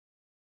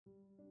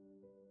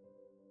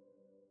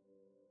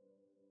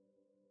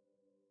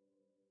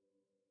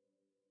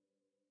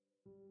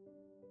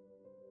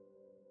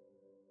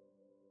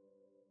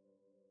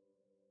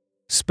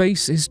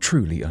Space is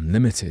truly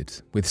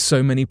unlimited, with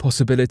so many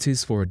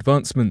possibilities for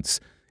advancements.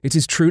 It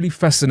is truly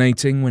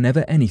fascinating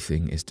whenever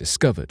anything is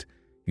discovered.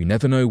 You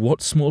never know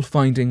what small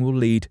finding will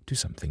lead to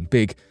something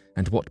big,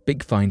 and what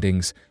big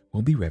findings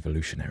will be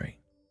revolutionary.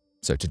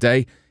 So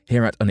today,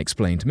 here at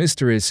Unexplained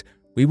Mysteries,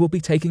 we will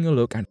be taking a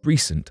look at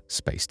recent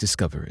space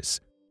discoveries.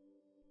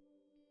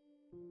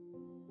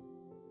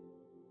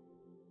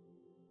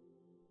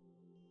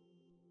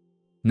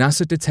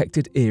 NASA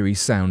detected eerie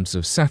sounds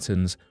of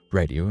Saturn's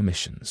radio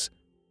emissions.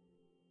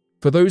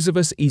 For those of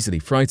us easily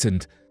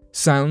frightened,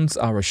 sounds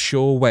are a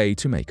sure way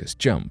to make us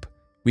jump.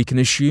 We can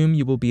assume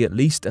you will be at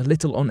least a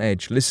little on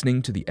edge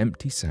listening to the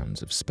empty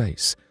sounds of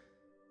space.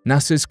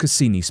 NASA's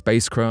Cassini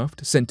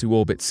spacecraft, sent to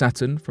orbit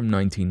Saturn from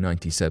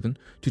 1997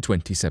 to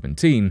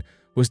 2017,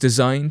 was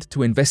designed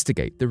to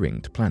investigate the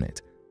ringed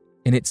planet.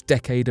 In its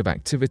decade of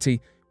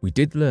activity, we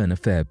did learn a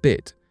fair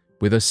bit,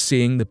 with us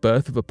seeing the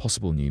birth of a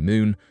possible new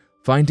moon,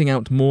 finding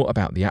out more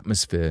about the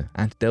atmosphere,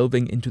 and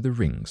delving into the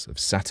rings of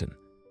Saturn.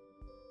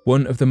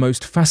 One of the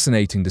most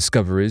fascinating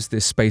discoveries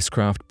this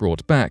spacecraft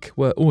brought back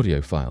were audio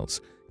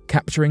files,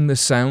 capturing the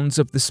sounds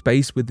of the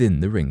space within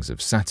the rings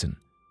of Saturn.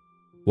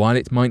 While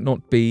it might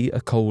not be a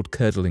cold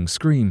curdling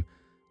scream,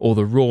 or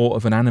the roar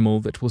of an animal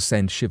that will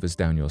send shivers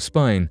down your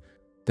spine,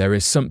 there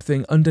is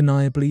something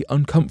undeniably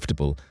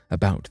uncomfortable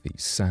about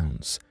these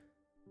sounds.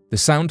 The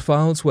sound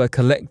files were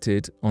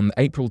collected on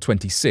April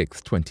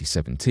 26,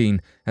 2017,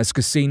 as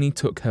Cassini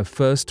took her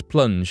first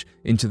plunge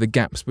into the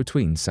gaps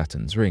between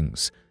Saturn's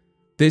rings.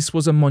 This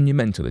was a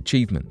monumental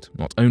achievement,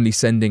 not only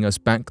sending us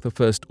back the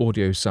first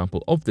audio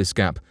sample of this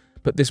gap,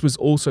 but this was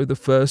also the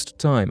first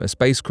time a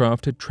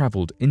spacecraft had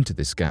travelled into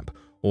this gap,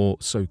 or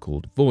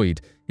so-called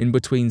void, in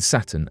between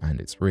Saturn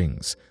and its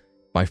rings,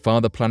 by far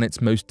the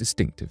planet's most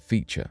distinctive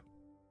feature.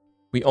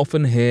 We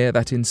often hear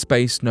that in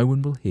space no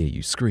one will hear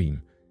you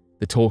scream.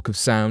 The talk of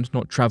sound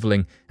not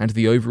travelling and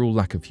the overall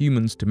lack of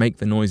humans to make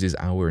the noises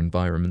our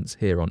environments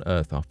here on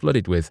Earth are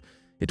flooded with,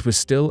 it was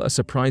still a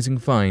surprising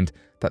find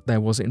that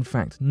there was in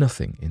fact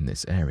nothing in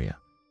this area.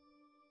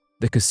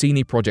 The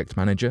Cassini project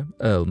manager,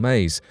 Earl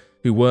Mays,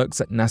 who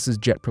works at NASA's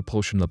Jet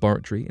Propulsion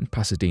Laboratory in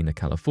Pasadena,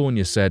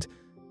 California, said,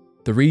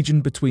 "The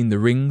region between the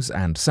rings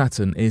and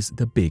Saturn is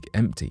the big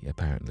empty,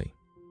 apparently."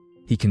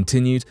 He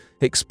continued,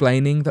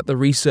 explaining that the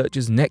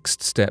researchers'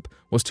 next step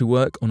was to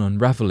work on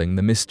unravelling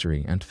the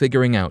mystery and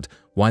figuring out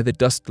why the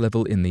dust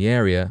level in the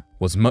area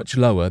was much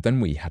lower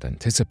than we had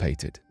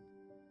anticipated.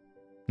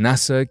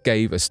 NASA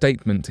gave a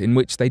statement in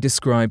which they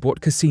describe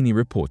what Cassini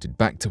reported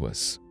back to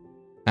us.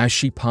 As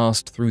she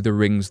passed through the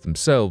rings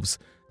themselves,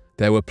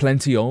 there were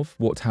plenty of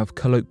what have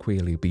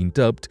colloquially been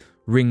dubbed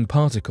ring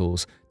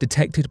particles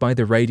detected by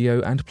the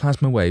radio and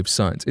plasma wave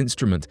science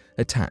instrument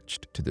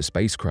attached to the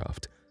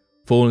spacecraft,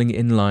 falling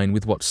in line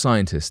with what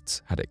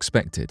scientists had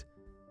expected.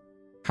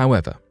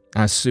 However,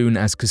 as soon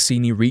as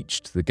Cassini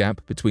reached the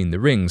gap between the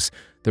rings,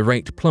 the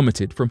rate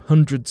plummeted from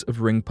hundreds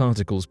of ring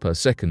particles per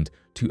second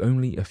to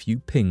only a few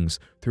pings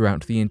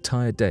throughout the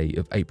entire day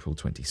of April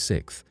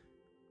 26th.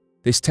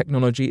 This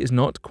technology is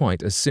not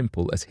quite as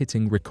simple as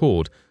hitting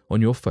record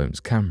on your phone's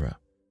camera.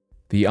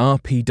 The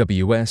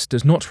RPWS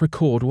does not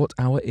record what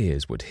our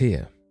ears would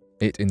hear.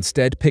 It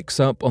instead picks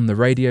up on the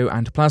radio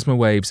and plasma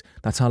waves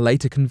that are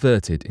later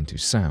converted into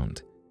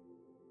sound.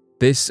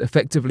 This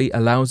effectively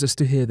allows us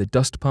to hear the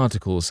dust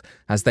particles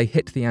as they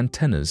hit the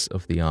antennas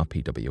of the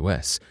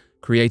RPWS,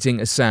 creating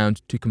a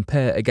sound to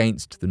compare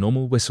against the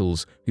normal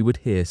whistles we would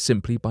hear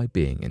simply by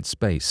being in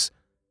space.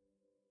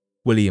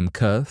 William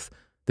Kurth,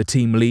 the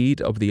team lead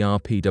of the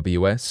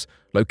RPWS,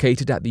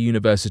 located at the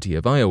University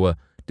of Iowa,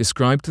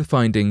 described the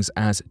findings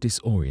as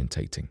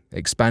disorientating,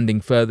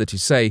 expanding further to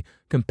say,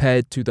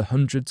 compared to the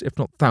hundreds if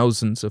not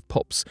thousands of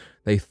pops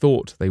they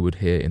thought they would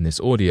hear in this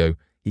audio,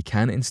 he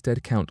can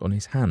instead count on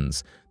his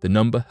hands the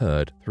number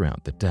heard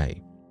throughout the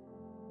day.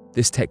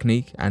 This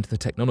technique and the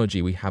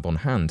technology we have on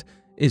hand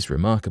is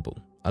remarkable,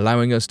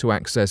 allowing us to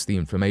access the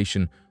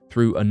information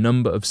through a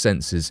number of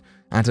senses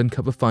and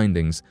uncover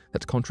findings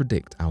that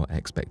contradict our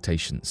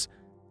expectations,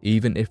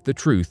 even if the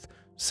truth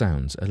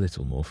sounds a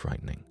little more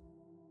frightening.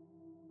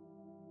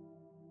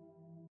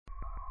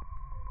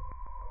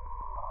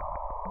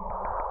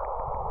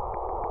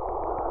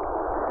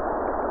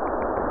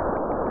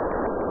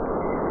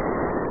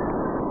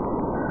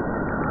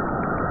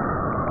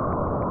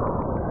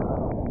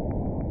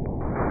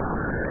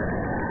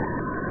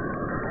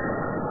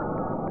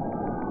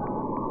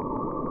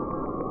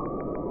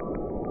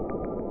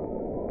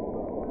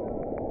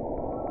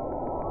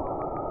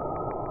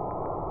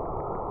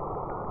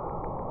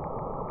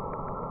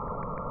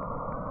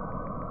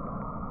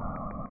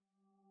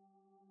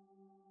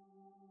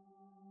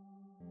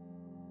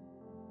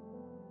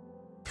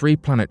 Three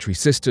planetary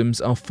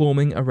systems are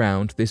forming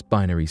around this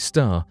binary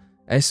star,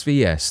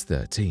 SVS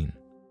 13.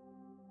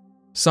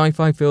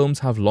 Sci-fi films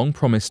have long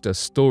promised us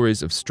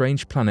stories of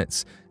strange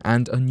planets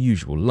and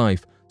unusual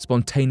life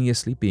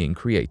spontaneously being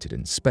created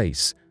in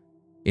space.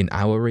 In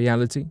our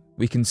reality,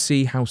 we can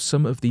see how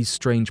some of these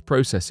strange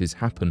processes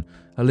happen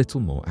a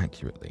little more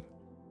accurately.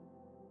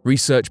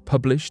 Research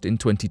published in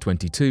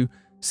 2022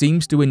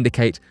 seems to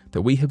indicate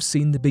that we have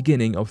seen the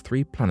beginning of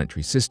 3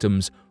 planetary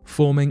systems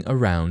forming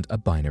around a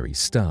binary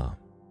star.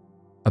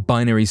 A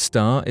binary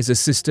star is a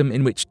system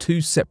in which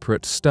 2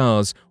 separate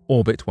stars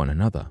orbit one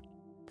another.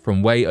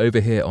 From way over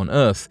here on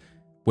Earth,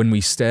 when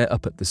we stare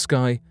up at the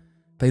sky,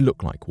 they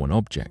look like one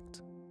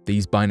object.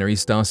 These binary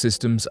star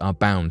systems are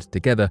bound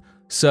together,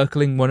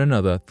 circling one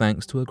another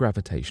thanks to a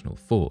gravitational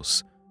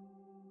force.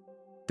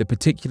 The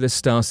particular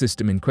star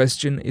system in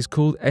question is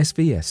called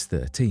SVS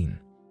 13.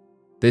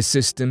 This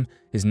system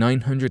is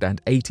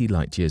 980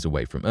 light-years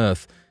away from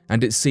Earth,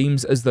 and it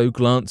seems as though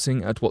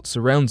glancing at what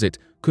surrounds it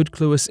could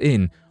clue us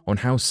in on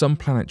how some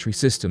planetary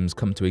systems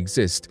come to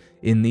exist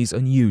in these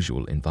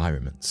unusual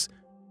environments.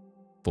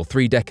 For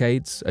 3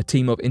 decades, a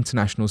team of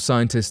international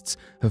scientists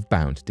have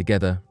bound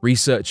together,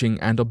 researching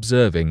and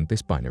observing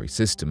this binary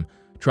system,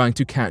 trying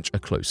to catch a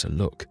closer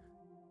look.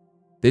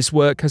 This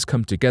work has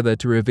come together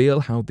to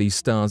reveal how these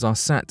stars are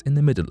sat in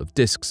the middle of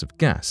disks of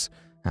gas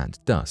and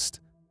dust.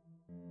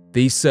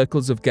 These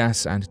circles of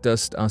gas and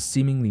dust are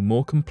seemingly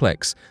more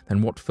complex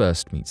than what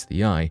first meets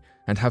the eye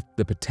and have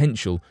the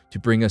potential to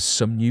bring us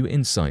some new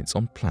insights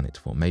on planet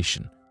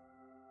formation.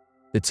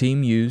 The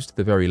team used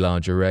the Very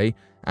Large Array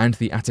and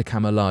the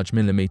Atacama Large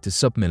Millimeter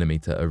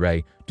Submillimeter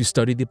Array to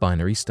study the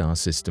binary star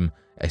system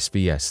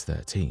SVS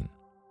 13.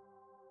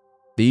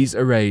 These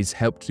arrays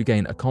helped to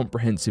gain a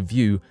comprehensive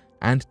view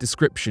and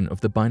description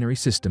of the binary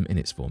system in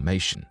its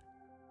formation.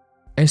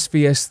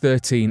 SVS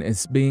 13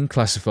 is being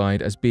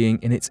classified as being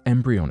in its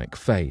embryonic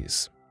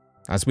phase.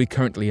 As we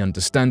currently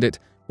understand it,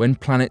 when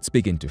planets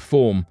begin to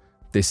form,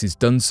 this is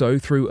done so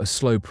through a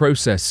slow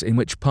process in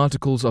which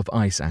particles of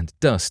ice and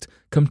dust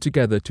come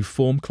together to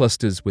form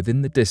clusters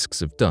within the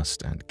disks of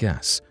dust and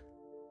gas.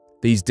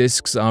 These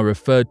disks are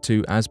referred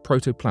to as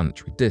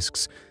protoplanetary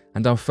disks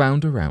and are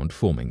found around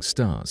forming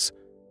stars.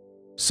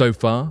 So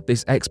far,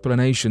 this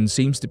explanation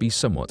seems to be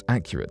somewhat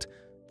accurate,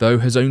 though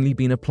has only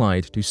been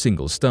applied to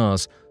single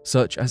stars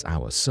such as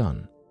our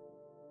Sun.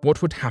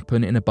 What would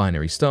happen in a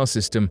binary star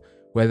system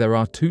where there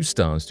are 2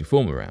 stars to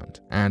form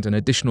around and an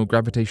additional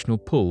gravitational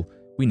pull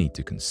we need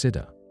to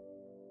consider?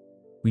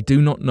 We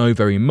do not know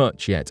very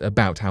much yet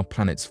about how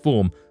planets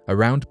form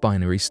around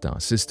binary star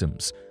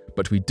systems,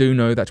 but we do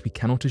know that we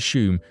cannot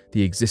assume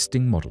the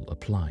existing model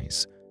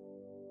applies.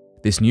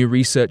 This new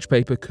research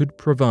paper could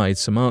provide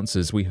some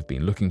answers we have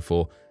been looking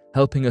for,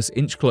 helping us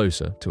inch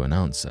closer to an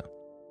answer.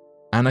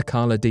 Ana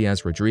Carla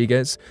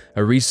Diaz-Rodriguez,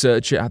 a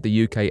researcher at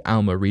the UK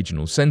Alma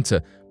Regional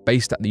Centre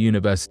based at the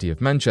University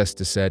of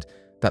Manchester, said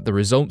that the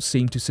results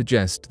seem to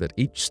suggest that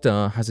each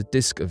star has a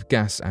disk of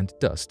gas and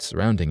dust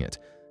surrounding it,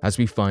 as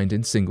we find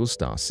in single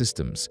star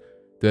systems,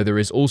 though there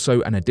is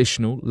also an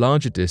additional,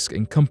 larger disk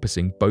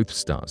encompassing both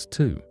stars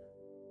too.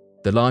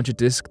 The larger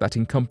disk that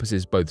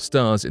encompasses both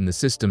stars in the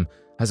system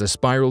has a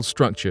spiral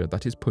structure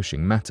that is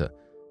pushing matter,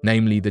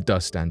 namely the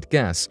dust and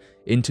gas,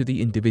 into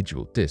the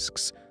individual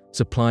disks,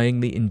 supplying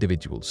the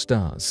individual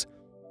stars.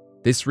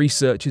 This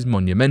research is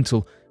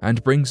monumental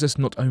and brings us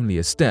not only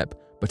a step,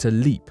 but a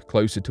leap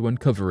closer to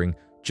uncovering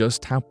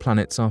just how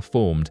planets are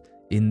formed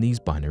in these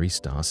binary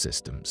star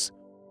systems.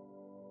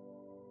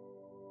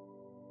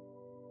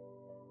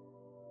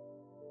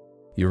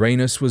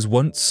 Uranus was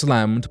once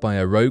slammed by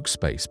a rogue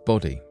space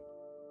body.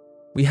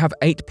 We have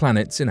 8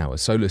 planets in our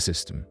solar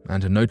system,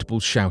 and a notable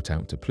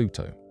shout-out to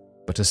Pluto.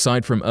 But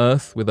aside from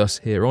Earth, with us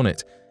here on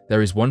it,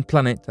 there is one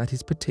planet that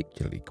is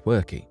particularly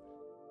quirky.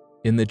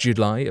 In the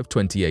July of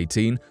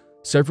 2018,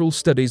 several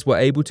studies were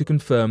able to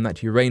confirm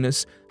that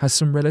Uranus has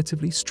some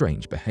relatively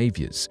strange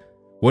behaviors,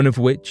 one of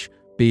which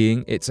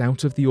being its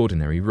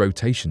out-of-the-ordinary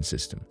rotation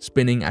system,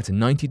 spinning at a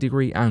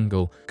 90-degree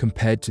angle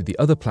compared to the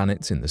other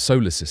planets in the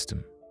solar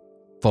system.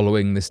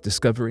 Following this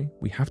discovery,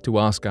 we have to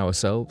ask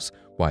ourselves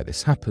why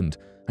this happened,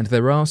 and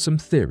there are some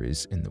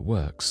theories in the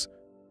works.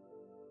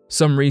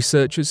 Some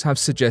researchers have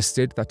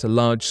suggested that a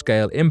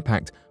large-scale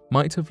impact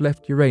might have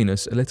left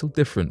Uranus a little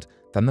different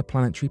than the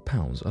planetary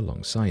pals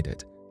alongside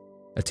it.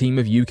 A team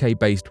of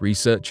UK-based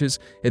researchers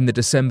in the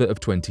December of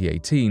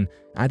 2018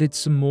 added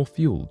some more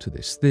fuel to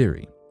this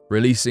theory,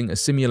 releasing a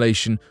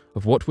simulation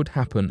of what would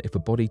happen if a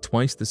body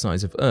twice the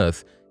size of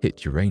Earth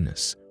hit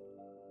Uranus.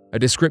 A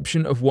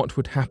description of what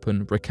would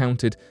happen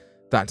recounted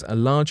that a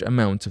large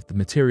amount of the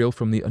material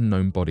from the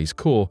unknown body's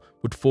core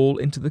would fall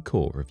into the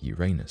core of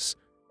Uranus.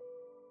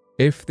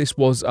 If this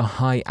was a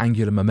high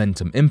angular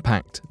momentum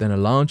impact, then a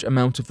large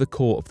amount of the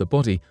core of the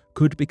body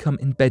could become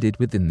embedded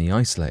within the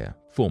ice layer,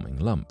 forming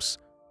lumps.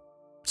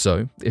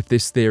 So, if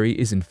this theory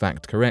is in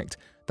fact correct,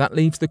 that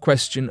leaves the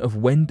question of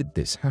when did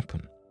this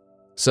happen?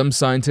 Some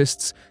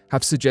scientists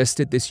have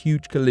suggested this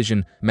huge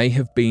collision may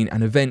have been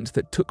an event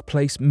that took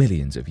place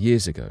millions of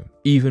years ago,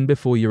 even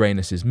before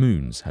Uranus's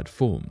moons had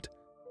formed.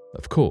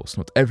 Of course,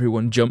 not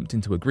everyone jumped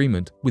into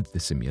agreement with the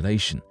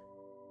simulation.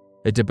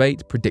 A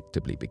debate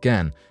predictably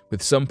began,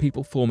 with some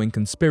people forming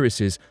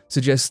conspiracies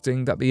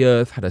suggesting that the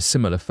Earth had a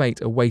similar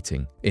fate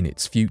awaiting in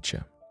its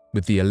future,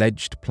 with the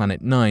alleged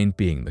Planet 9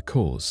 being the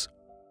cause.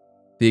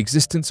 The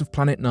existence of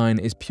Planet 9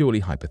 is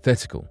purely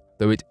hypothetical,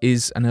 though it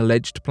is an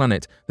alleged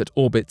planet that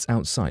orbits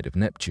outside of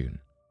Neptune.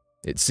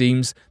 It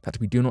seems that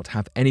we do not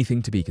have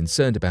anything to be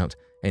concerned about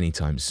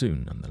anytime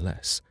soon,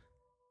 nonetheless.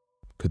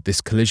 Could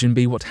this collision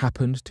be what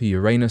happened to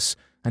Uranus,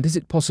 and is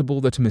it possible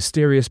that a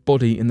mysterious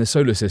body in the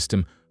solar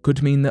system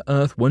could mean that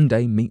Earth one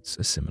day meets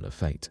a similar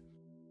fate?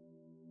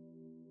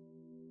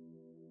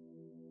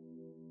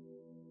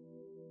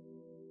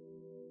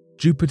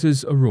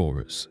 Jupiter's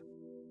auroras.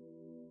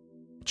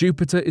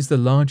 Jupiter is the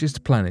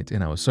largest planet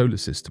in our solar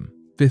system,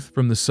 fifth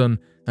from the Sun,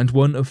 and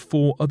one of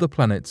 4 other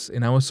planets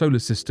in our solar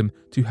system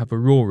to have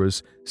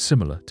auroras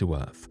similar to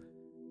Earth.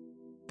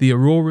 The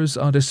auroras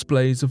are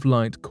displays of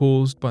light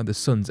caused by the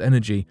Sun's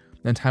energy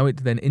and how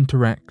it then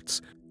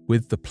interacts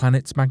with the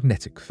planet's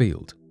magnetic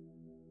field.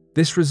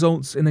 This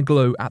results in a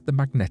glow at the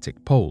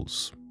magnetic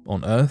poles.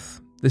 On Earth,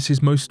 this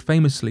is most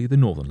famously the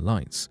Northern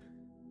Lights.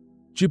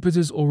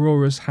 Jupiter's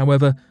auroras,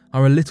 however,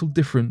 are a little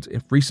different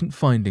if recent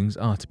findings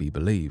are to be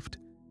believed.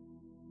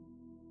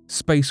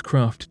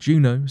 Spacecraft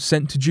Juno,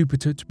 sent to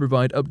Jupiter to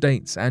provide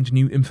updates and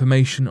new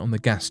information on the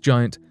gas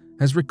giant,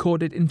 has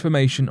recorded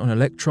information on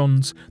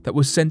electrons that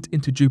were sent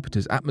into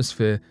Jupiter's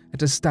atmosphere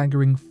at a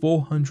staggering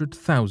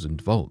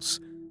 400,000 volts.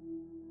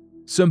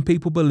 Some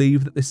people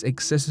believe that this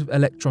excessive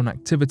electron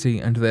activity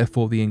and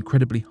therefore the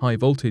incredibly high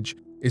voltage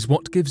is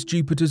what gives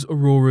Jupiter's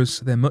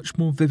auroras their much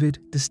more vivid,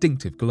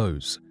 distinctive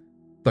glows,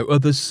 though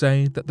others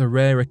say that the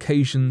rare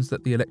occasions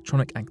that the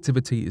electronic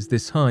activity is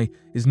this high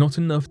is not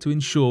enough to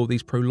ensure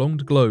these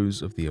prolonged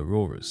glows of the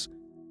auroras.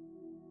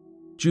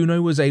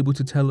 Juno was able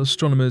to tell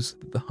astronomers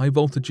that the high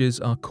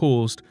voltages are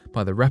caused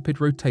by the rapid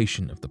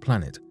rotation of the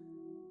planet.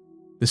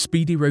 The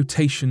speedy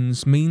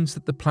rotations means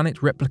that the planet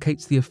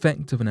replicates the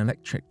effect of an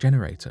electric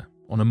generator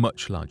on a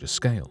much larger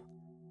scale.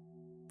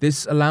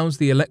 This allows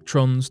the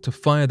electrons to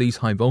fire these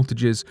high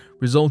voltages,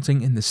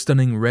 resulting in the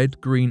stunning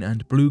red, green,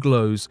 and blue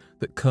glows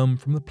that come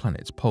from the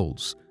planet's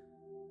poles.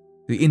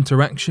 The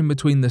interaction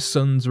between the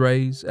Sun's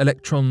rays,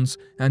 electrons,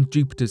 and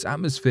Jupiter's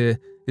atmosphere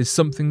is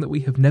something that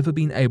we have never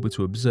been able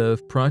to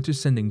observe prior to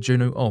sending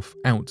Juno off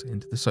out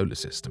into the solar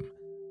system.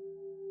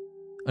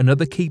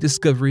 Another key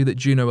discovery that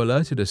Juno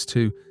alerted us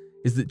to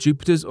is that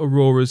Jupiter's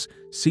auroras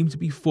seem to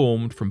be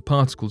formed from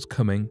particles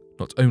coming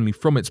not only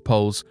from its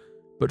poles,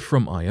 but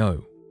from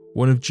Io,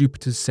 one of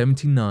Jupiter's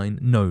 79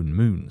 known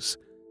moons.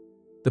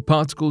 The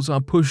particles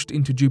are pushed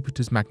into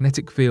Jupiter's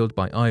magnetic field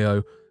by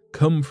Io,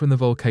 come from the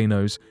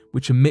volcanoes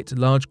which emit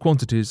large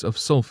quantities of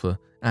sulfur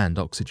and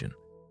oxygen.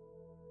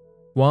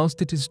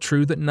 Whilst it is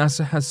true that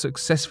NASA has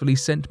successfully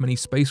sent many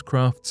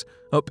spacecrafts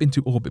up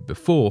into orbit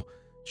before,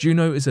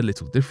 Juno is a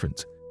little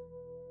different.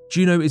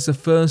 Juno is the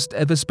first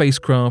ever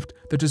spacecraft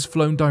that has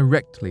flown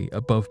directly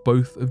above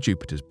both of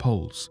Jupiter's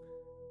poles.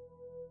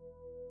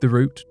 The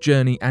route,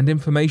 journey, and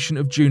information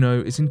of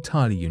Juno is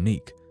entirely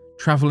unique,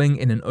 travelling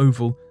in an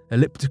oval,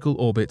 elliptical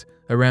orbit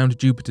around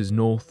Jupiter's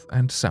north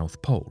and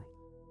south pole.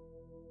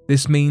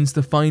 This means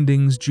the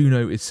findings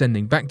Juno is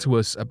sending back to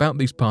us about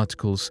these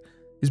particles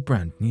is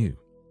brand new.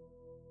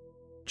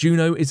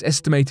 Juno is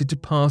estimated to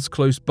pass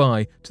close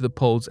by to the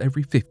poles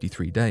every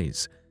 53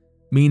 days,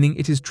 meaning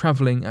it is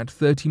travelling at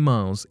 30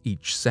 miles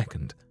each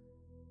second.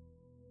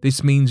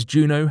 This means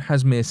Juno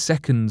has mere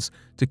seconds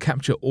to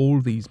capture all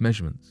these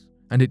measurements,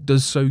 and it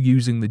does so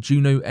using the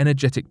Juno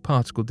Energetic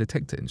Particle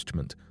Detector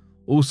Instrument,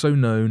 also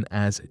known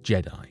as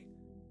JEDI.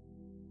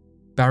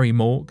 Barry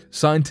Morg,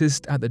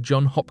 scientist at the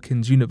Johns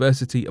Hopkins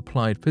University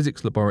Applied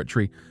Physics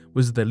Laboratory,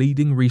 was the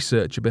leading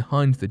researcher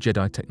behind the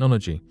JEDI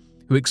technology,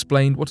 who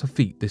explained what a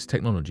feat this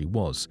technology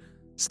was,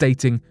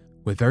 stating,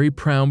 "We're very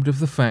proud of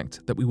the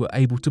fact that we were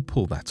able to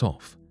pull that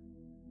off."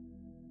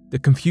 The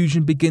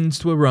confusion begins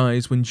to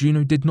arise when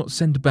Juno did not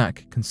send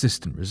back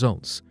consistent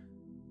results.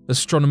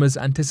 Astronomers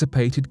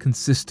anticipated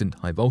consistent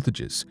high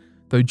voltages,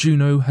 though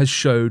Juno has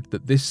showed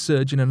that this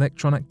surge in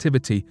electron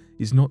activity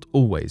is not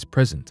always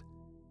present.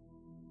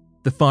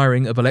 The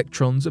firing of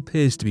electrons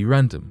appears to be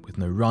random, with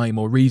no rhyme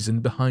or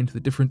reason behind the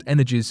different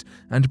energies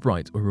and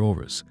bright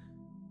auroras.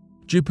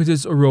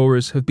 Jupiter's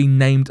auroras have been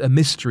named a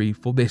mystery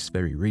for this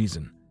very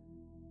reason.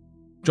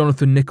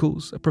 Jonathan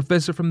Nichols, a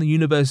professor from the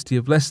University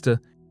of Leicester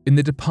in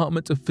the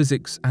Department of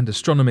Physics and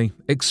Astronomy,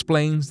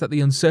 explains that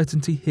the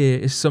uncertainty here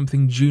is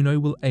something Juno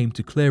will aim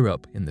to clear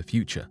up in the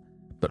future.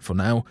 But for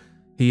now,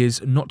 he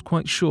is not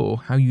quite sure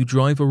how you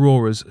drive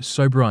auroras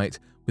so bright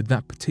with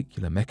that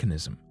particular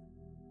mechanism.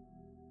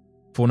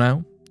 For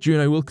now,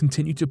 Juno will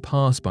continue to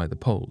pass by the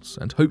poles,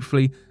 and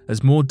hopefully,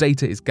 as more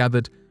data is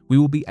gathered, we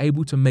will be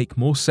able to make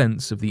more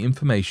sense of the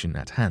information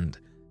at hand.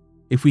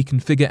 If we can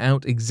figure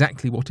out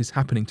exactly what is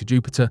happening to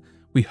Jupiter,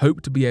 we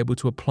hope to be able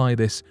to apply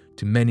this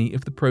to many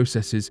of the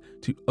processes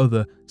to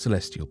other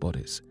celestial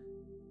bodies,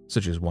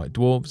 such as white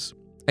dwarfs,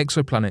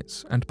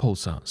 exoplanets, and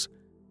pulsars.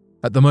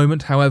 At the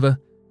moment, however,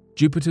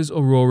 Jupiter's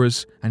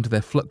auroras and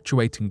their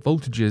fluctuating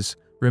voltages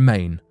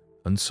remain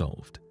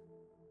unsolved.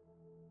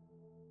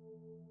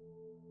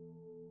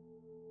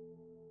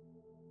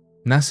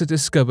 NASA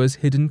discovers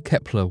hidden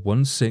Kepler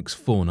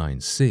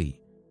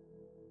 1649c.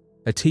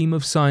 A team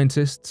of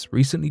scientists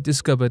recently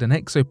discovered an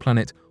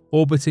exoplanet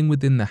orbiting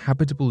within the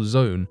habitable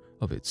zone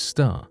of its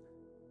star.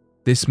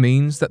 This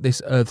means that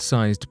this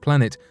Earth-sized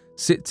planet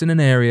sits in an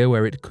area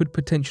where it could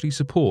potentially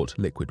support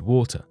liquid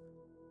water.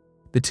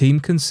 The team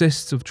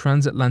consists of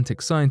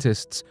transatlantic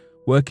scientists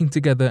working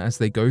together as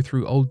they go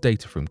through old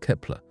data from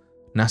Kepler,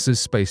 NASA's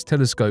space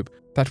telescope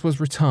that was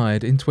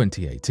retired in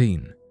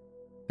 2018.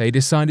 They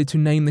decided to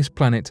name this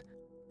planet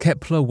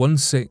Kepler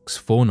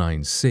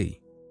 1649c.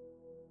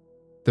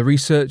 The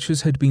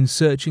researchers had been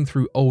searching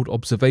through old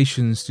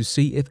observations to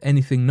see if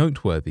anything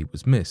noteworthy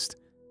was missed.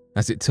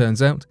 As it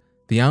turns out,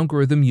 the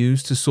algorithm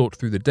used to sort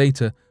through the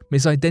data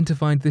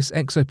misidentified this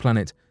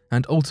exoplanet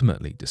and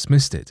ultimately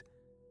dismissed it.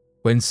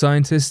 When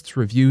scientists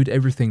reviewed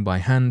everything by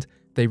hand,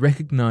 they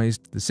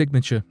recognized the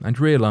signature and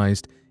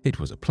realized it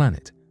was a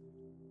planet.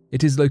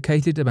 It is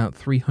located about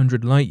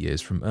 300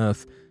 light-years from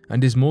Earth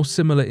and is more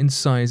similar in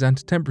size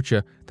and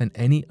temperature than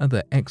any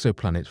other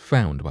exoplanet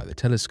found by the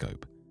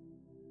telescope.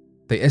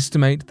 They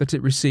estimate that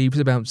it receives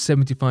about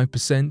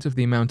 75% of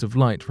the amount of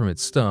light from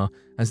its star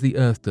as the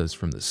Earth does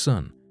from the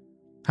Sun.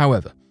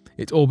 However,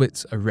 it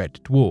orbits a red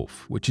dwarf,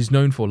 which is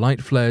known for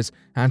light flares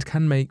and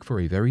can make for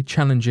a very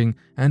challenging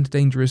and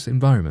dangerous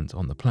environment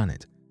on the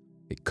planet.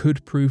 It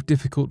could prove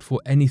difficult for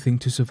anything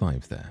to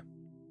survive there.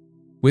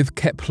 With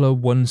Kepler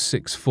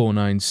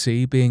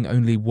 1649c being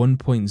only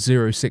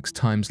 1.06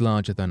 times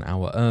larger than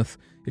our Earth,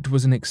 it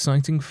was an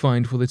exciting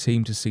find for the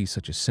team to see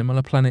such a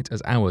similar planet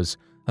as ours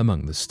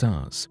among the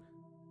stars.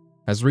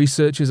 As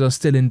researchers are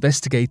still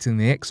investigating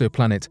the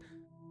exoplanet,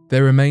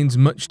 there remains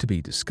much to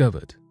be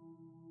discovered.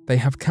 They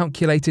have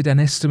calculated an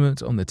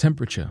estimate on the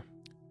temperature,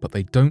 but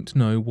they don't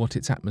know what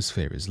its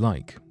atmosphere is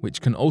like, which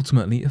can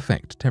ultimately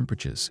affect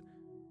temperatures.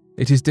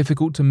 It is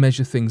difficult to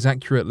measure things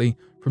accurately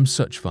from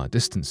such far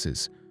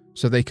distances,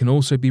 so they can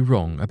also be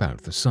wrong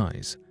about the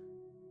size.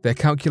 Their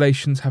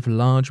calculations have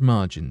large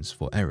margins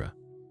for error,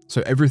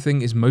 so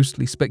everything is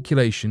mostly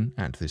speculation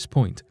at this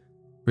point.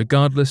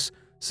 Regardless,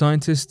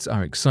 scientists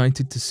are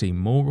excited to see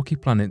more rocky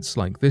planets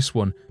like this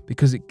one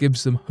because it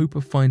gives them hope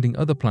of finding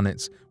other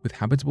planets with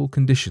habitable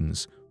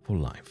conditions for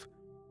life.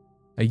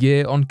 A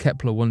year on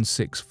Kepler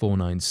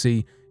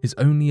 1649c is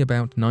only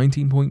about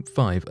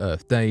 19.5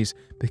 Earth days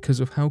because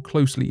of how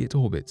closely it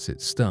orbits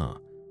its star.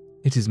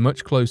 It is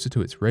much closer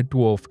to its red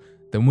dwarf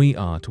than we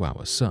are to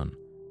our Sun.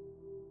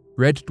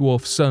 Red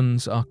dwarf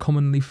suns are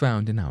commonly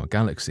found in our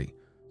galaxy,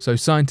 so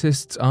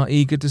scientists are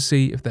eager to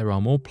see if there are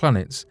more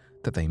planets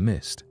that they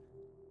missed.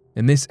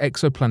 In this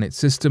exoplanet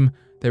system,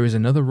 there is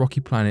another rocky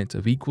planet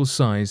of equal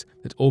size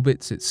that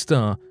orbits its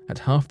star at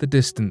half the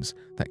distance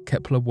that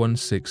Kepler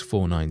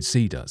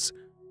 1649c does.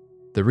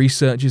 The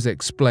researchers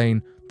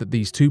explain that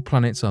these two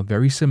planets are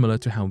very similar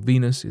to how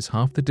Venus is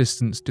half the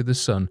distance to the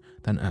Sun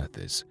than Earth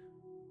is.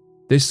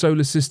 This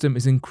solar system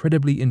is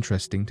incredibly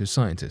interesting to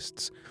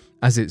scientists,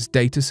 as its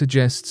data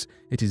suggests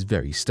it is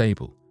very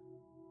stable.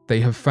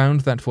 They have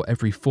found that for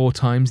every 4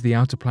 times the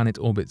outer planet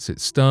orbits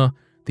its star,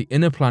 the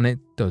inner planet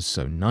does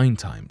so 9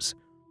 times.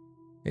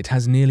 It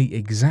has nearly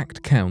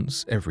exact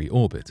counts every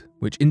orbit,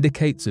 which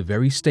indicates a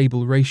very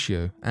stable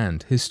ratio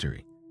and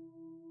history.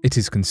 It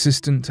is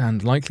consistent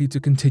and likely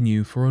to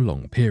continue for a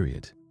long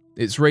period.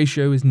 Its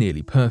ratio is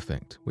nearly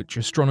perfect, which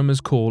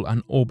astronomers call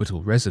an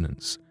orbital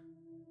resonance.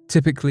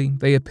 Typically,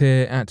 they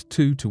appear at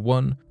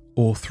 2:1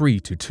 or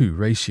 3:2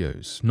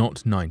 ratios,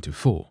 not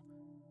 9:4.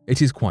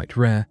 It is quite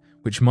rare,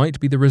 which might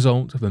be the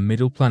result of a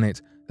middle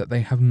planet that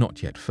they have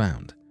not yet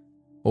found.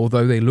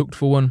 Although they looked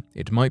for one,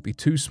 it might be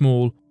too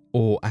small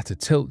or at a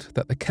tilt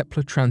that the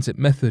Kepler transit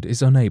method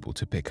is unable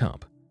to pick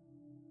up.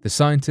 The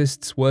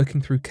scientists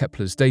working through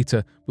Kepler's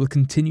data will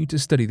continue to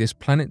study this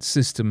planet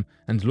system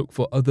and look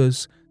for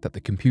others that the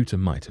computer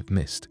might have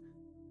missed.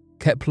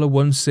 Kepler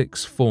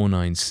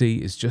 1649c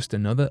is just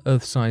another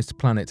Earth-sized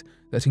planet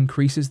that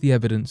increases the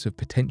evidence of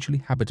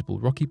potentially habitable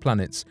rocky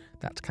planets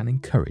that can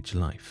encourage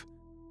life.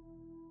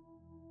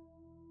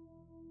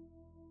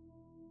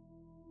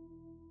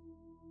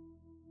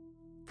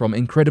 From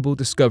incredible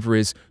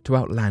discoveries to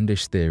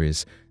outlandish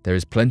theories, there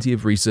is plenty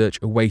of research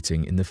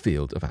awaiting in the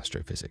field of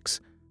astrophysics.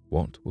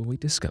 What will we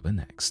discover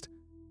next?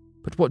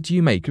 But what do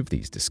you make of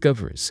these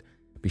discoveries?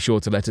 Be sure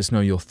to let us know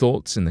your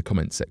thoughts in the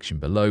comments section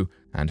below,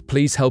 and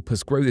please help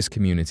us grow this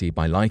community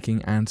by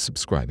liking and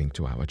subscribing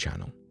to our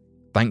channel.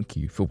 Thank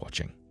you for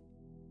watching.